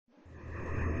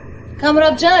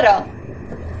Comrade General,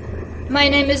 my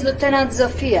name is Lieutenant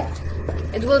Zofia.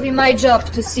 It will be my job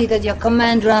to see that your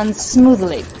command runs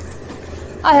smoothly.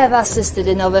 I have assisted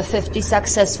in over 50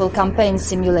 successful campaign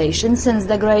simulations since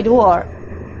the Great War.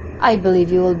 I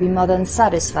believe you will be more than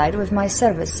satisfied with my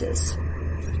services.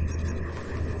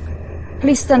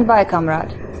 Please stand by,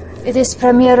 comrade. It is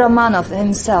Premier Romanov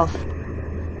himself.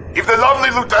 If the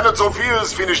lovely Lieutenant Zofia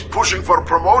has finished pushing for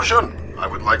promotion, I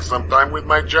would like some time with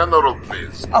my general,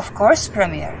 please. Of course,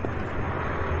 Premier.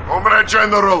 Comrade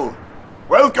General,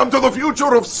 welcome to the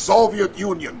future of Soviet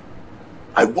Union.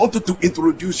 I wanted to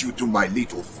introduce you to my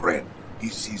little friend.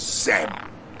 This is Sam,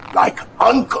 like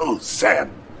Uncle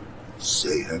Sam.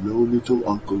 Say hello, little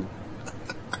uncle.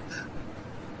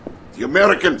 The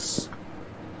Americans,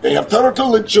 they have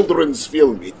turtle in children's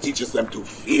film. It teaches them to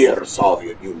fear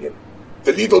Soviet Union.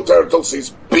 The little turtle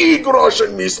sees big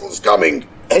Russian missiles coming,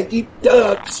 and it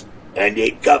ducks, and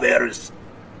it covers.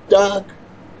 Duck,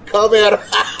 cover.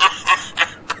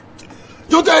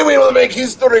 Today we will make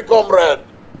history, comrade.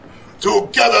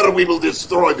 Together we will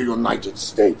destroy the United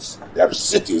States, their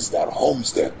cities, their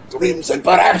homes, their dreams, and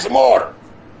perhaps more.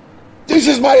 This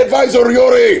is my advisor,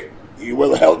 Yuri. He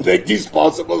will help make this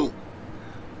possible.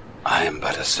 I am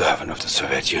but a servant of the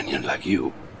Soviet Union like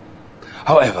you.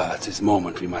 However, at this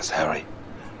moment we must hurry.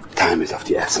 Time is of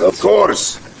the essence. Of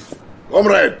course.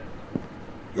 Comrade,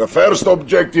 your first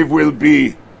objective will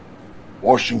be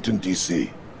Washington,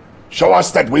 D.C. Show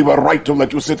us that we were right to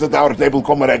let you sit at our table,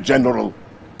 Comrade General.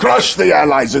 Crush the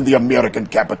Allies in the American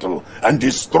capital and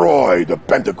destroy the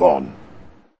Pentagon.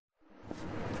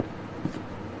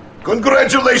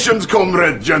 Congratulations,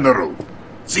 Comrade General.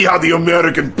 See how the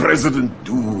American President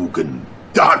Dugan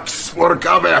ducks for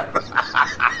cover.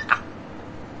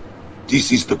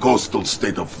 This is the coastal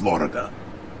state of Florida.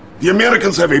 The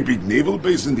Americans have a big naval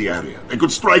base in the area. They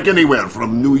could strike anywhere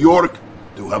from New York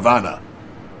to Havana.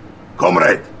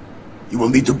 Comrade, you will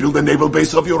need to build a naval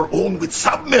base of your own with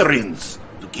submarines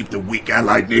to keep the weak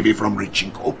Allied Navy from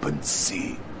reaching open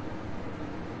sea.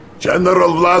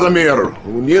 General Vladimir,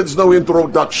 who needs no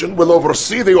introduction, will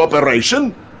oversee the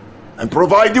operation and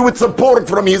provide you with support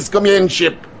from his command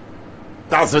ship.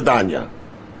 До свидания.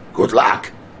 Good luck.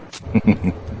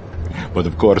 But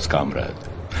of course, comrade,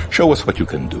 show us what you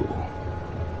can do.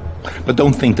 But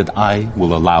don't think that I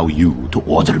will allow you to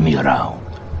order me around.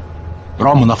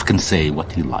 Romanov can say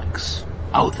what he likes.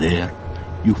 Out there,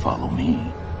 you follow me,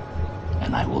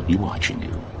 and I will be watching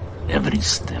you every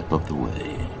step of the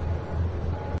way.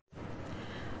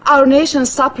 Our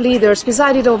nation's top leaders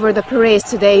presided over the parade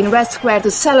today in Red Square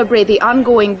to celebrate the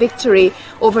ongoing victory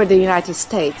over the United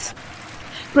States.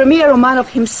 Premier Romanov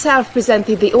himself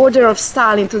presented the Order of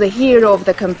Stalin to the hero of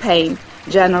the campaign,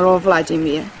 General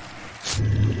Vladimir.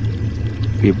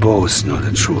 We both know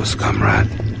the truth, comrade.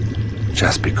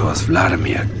 Just because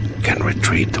Vladimir can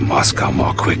retreat to Moscow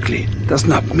more quickly does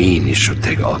not mean he should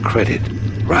take all credit,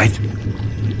 right?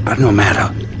 But no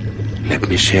matter, let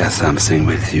me share something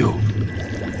with you.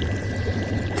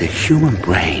 The human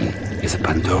brain is a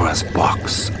Pandora's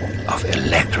box of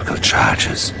electrical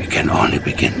charges we can only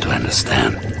begin to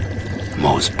understand.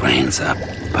 Most brains are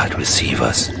but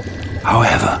receivers.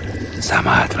 However, some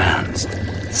are advanced,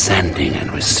 sending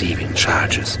and receiving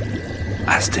charges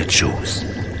as they choose.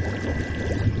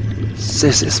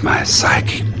 This is my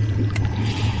psychic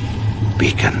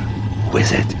beacon.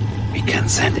 With it, we can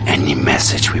send any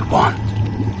message we want.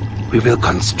 We will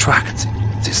construct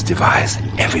this device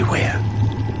everywhere.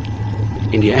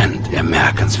 In the end, the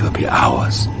Americans will be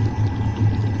ours.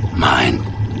 Mind,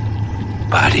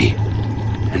 body,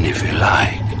 and if you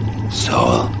like,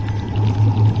 soul.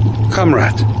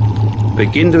 Comrade,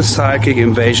 begin the psychic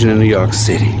invasion in New York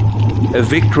City. A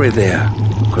victory there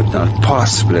could not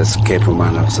possibly escape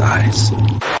Romanov's eyes.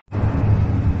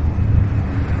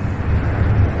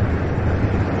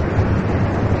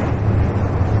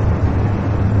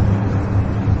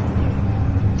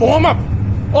 Form up!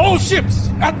 All ships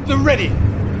at the ready!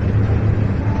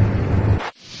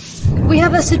 We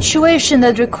have a situation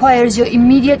that requires your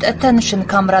immediate attention,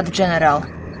 Comrade General.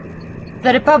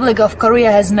 The Republic of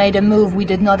Korea has made a move we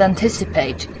did not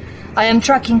anticipate. I am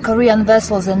tracking Korean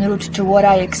vessels en route to what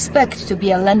I expect to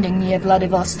be a landing near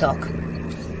Vladivostok.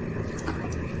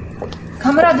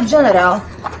 Comrade General,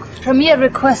 Premier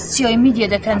requests your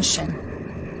immediate attention.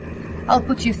 I'll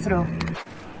put you through.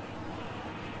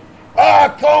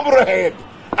 Ah, comrade!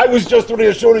 I was just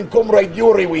reassuring Comrade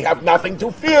Yuri we have nothing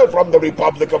to fear from the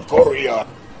Republic of Korea.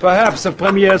 Perhaps the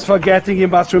Premier is forgetting he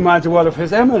must remind the world of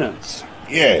His Eminence.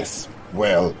 Yes,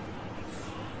 well...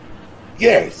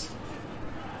 yes.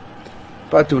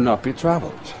 But do not be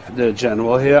troubled. The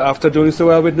general here, after doing so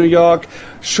well with New York,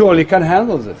 surely can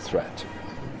handle the threat.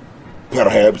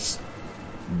 Perhaps.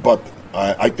 But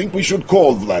I think we should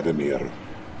call Vladimir.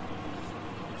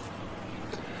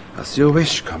 As you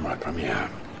wish, Comrade Premier.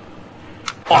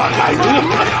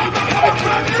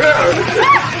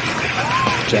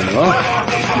 General?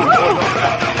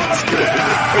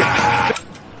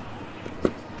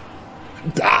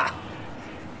 Da!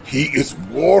 He is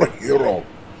war hero.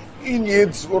 He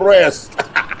needs rest.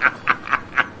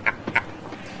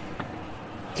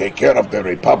 Take care of the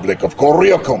Republic of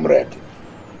Korea, comrade.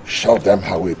 Show them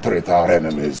how we treat our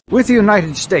enemies. With the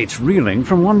United States reeling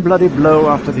from one bloody blow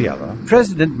after the other,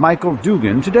 President Michael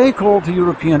Dugan today called to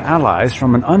European allies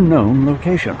from an unknown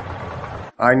location.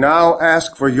 I now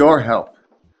ask for your help.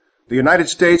 The United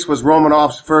States was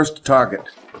Romanov's first target.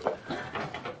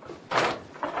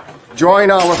 Join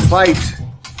our fight,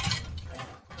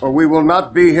 or we will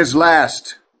not be his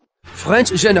last.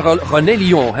 French General René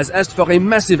Lyon has asked for a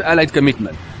massive Allied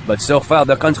commitment, but so far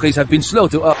the countries have been slow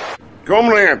to...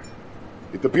 Comrade,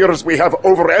 it appears we have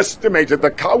overestimated the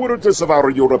cowardice of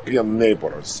our European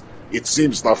neighbors. It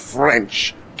seems the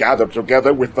French gathered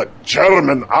together with the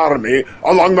German army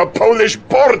along the Polish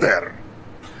border.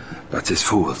 But these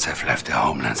fools have left their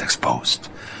homelands exposed.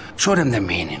 Show them the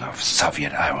meaning of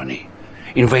Soviet irony.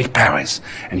 Invade Paris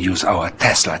and use our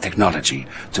Tesla technology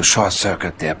to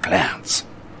short-circuit their plans.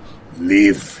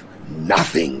 Leave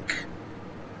nothing.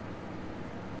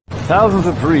 Thousands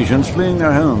of Parisians fleeing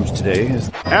their homes today is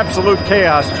absolute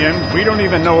chaos, Jim. We don't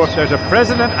even know if there's a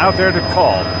president out there to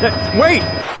call. Wait!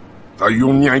 The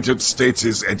United States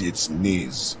is at its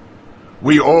knees.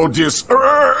 We owe this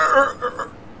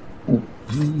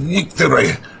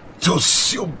victory to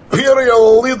superior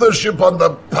leadership on the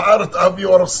part of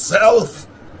yourself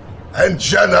and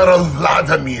General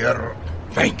Vladimir.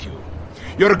 Thank you.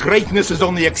 Your greatness is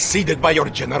only exceeded by your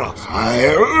generals. I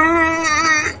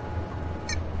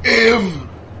have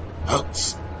a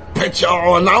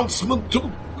special announcement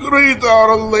to greet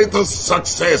our latest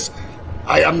success.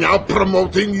 I am now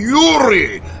promoting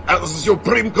Yuri as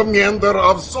Supreme Commander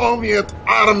of Soviet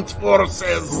Armed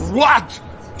Forces. What?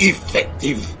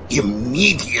 Effective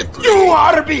immediately. You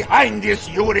are behind this,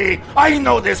 Yuri. I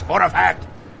know this for a fact.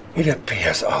 It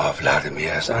appears our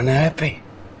Vladimir is unhappy.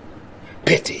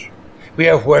 Pity. We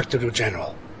have work to do,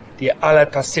 General. The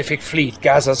Allied Pacific Fleet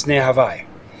gathers near Hawaii.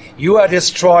 You are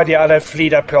destroy the Allied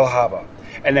fleet at Pearl Harbor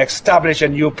and establish a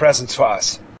new presence for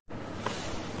us.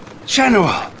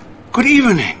 General, good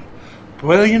evening.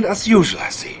 Brilliant as usual, I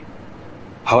see.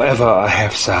 However, I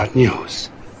have sad news.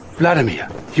 Vladimir,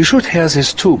 you should hear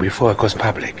this too before it goes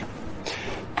public.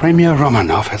 Premier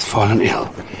Romanov has fallen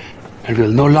ill and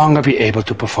will no longer be able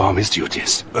to perform his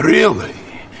duties. Really?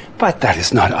 But that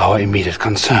is not our immediate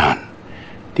concern.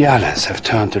 The Allies have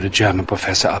turned to the German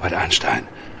Professor Albert Einstein,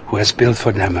 who has built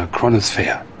for them a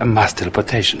chronosphere, a mass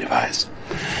teleportation device.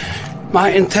 My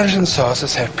intelligence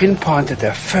sources have pinpointed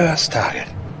their first target,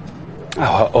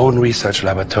 our own research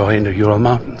laboratory in the Ural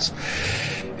Mountains.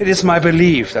 It is my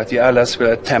belief that the Allies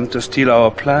will attempt to steal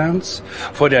our plans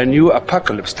for their new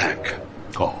apocalypse tank.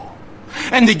 Oh.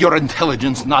 And did your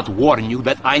intelligence not warn you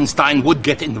that Einstein would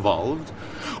get involved?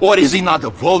 Or is he not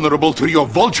vulnerable to your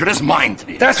vulturous mind?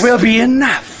 That will be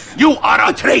enough! You are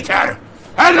a traitor!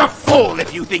 And a fool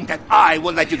if you think that I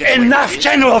will let you get away Enough, with it.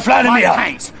 General Vladimir! My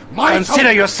thanks!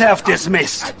 Consider yourself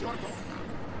dismissed.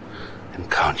 And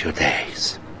count your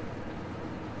days.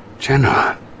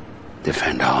 General,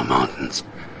 defend our mountains.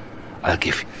 I'll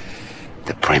give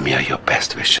the Premier your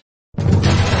best wishes.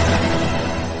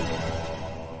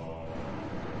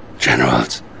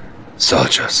 Generals,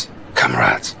 soldiers,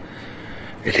 comrades,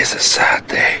 it is a sad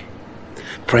day.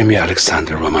 Premier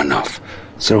Alexander Romanov,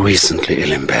 so recently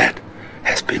ill in bed,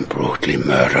 has been brutally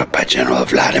murdered by General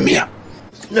Vladimir.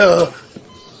 No.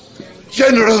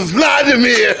 General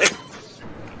Vladimir!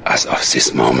 As of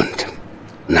this moment,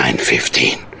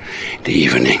 9:15 in the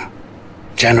evening,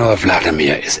 General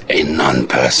Vladimir is a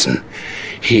non-person.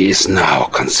 He is now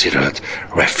considered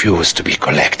refused to be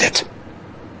collected.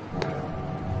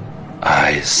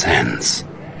 I sense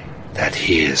that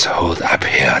he is holed up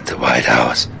here at the White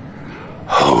House,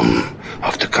 home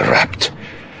of the corrupt.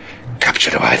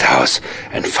 Capture the White House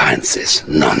and find this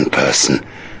non-person.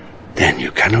 Then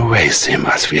you can erase him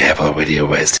as we have already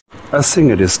erased. I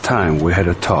think it is time we had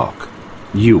a talk,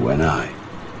 you and I.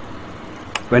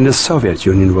 When the Soviet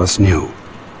Union was new,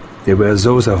 there were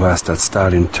those of us that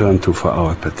Stalin turned to for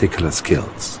our particular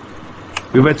skills.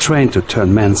 We were trained to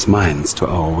turn men's minds to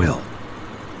our will.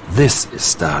 This is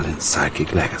Stalin's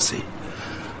psychic legacy.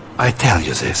 I tell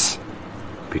you this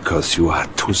because you are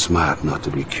too smart not to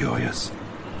be curious.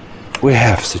 we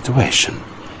have a situation.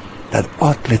 That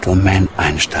odd little man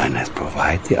Einstein has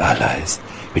provided the Allies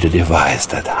with a device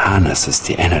that harnesses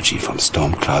the energy from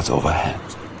storm clouds overhead.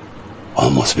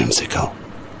 Almost whimsical,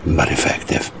 but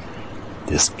effective.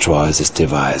 Destroy this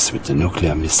device with the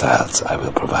nuclear missiles I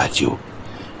will provide you,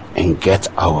 and get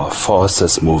our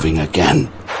forces moving again.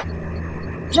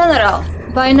 General,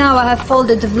 by now I have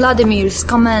folded Vladimir's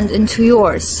command into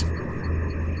yours.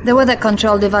 The weather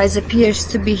control device appears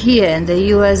to be here in the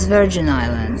US Virgin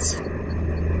Islands.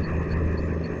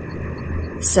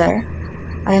 Sir,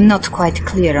 I am not quite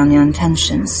clear on your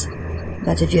intentions,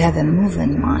 but if you have a move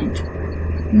in mind,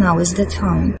 now is the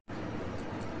time.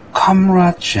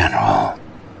 Comrade General,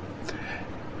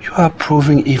 you are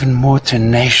proving even more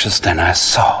tenacious than I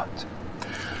thought.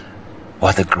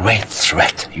 What a great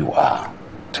threat you are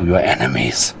to your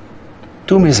enemies.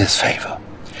 Do me this favor.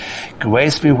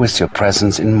 Grace me with your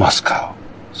presence in Moscow,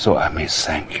 so I may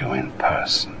thank you in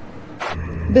person.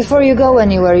 Before you go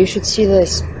anywhere, you should see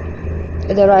this.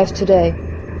 It arrived today.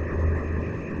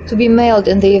 To be mailed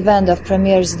in the event of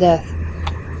Premier's death.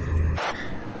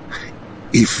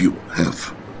 If you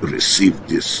have received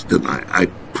this, then I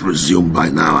presume by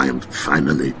now I am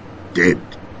finally dead.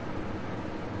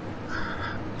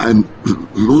 I'm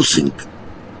losing.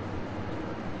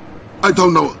 I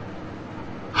don't know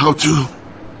how to...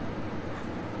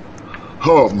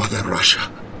 Oh, Mother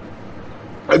Russia.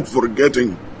 I'm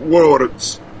forgetting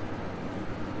words.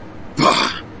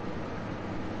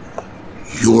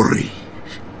 Yuri.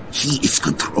 He is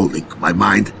controlling my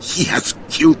mind. He has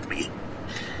killed me.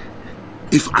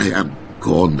 If I am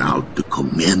gone now, the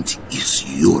command is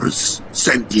yours.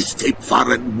 Send this tape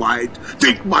far and wide.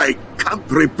 Take my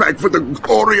country back for the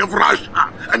glory of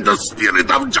Russia and the spirit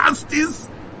of justice.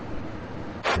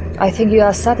 I think you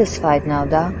are satisfied now,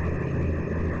 da?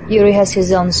 Yuri has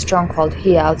his own stronghold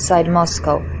here outside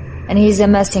Moscow, and he is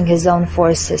amassing his own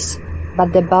forces.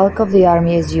 But the bulk of the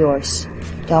army is yours.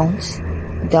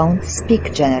 Don't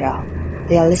speak, General.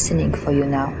 They are listening for you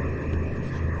now.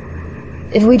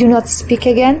 If we do not speak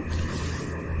again,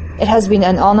 it has been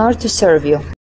an honor to serve you.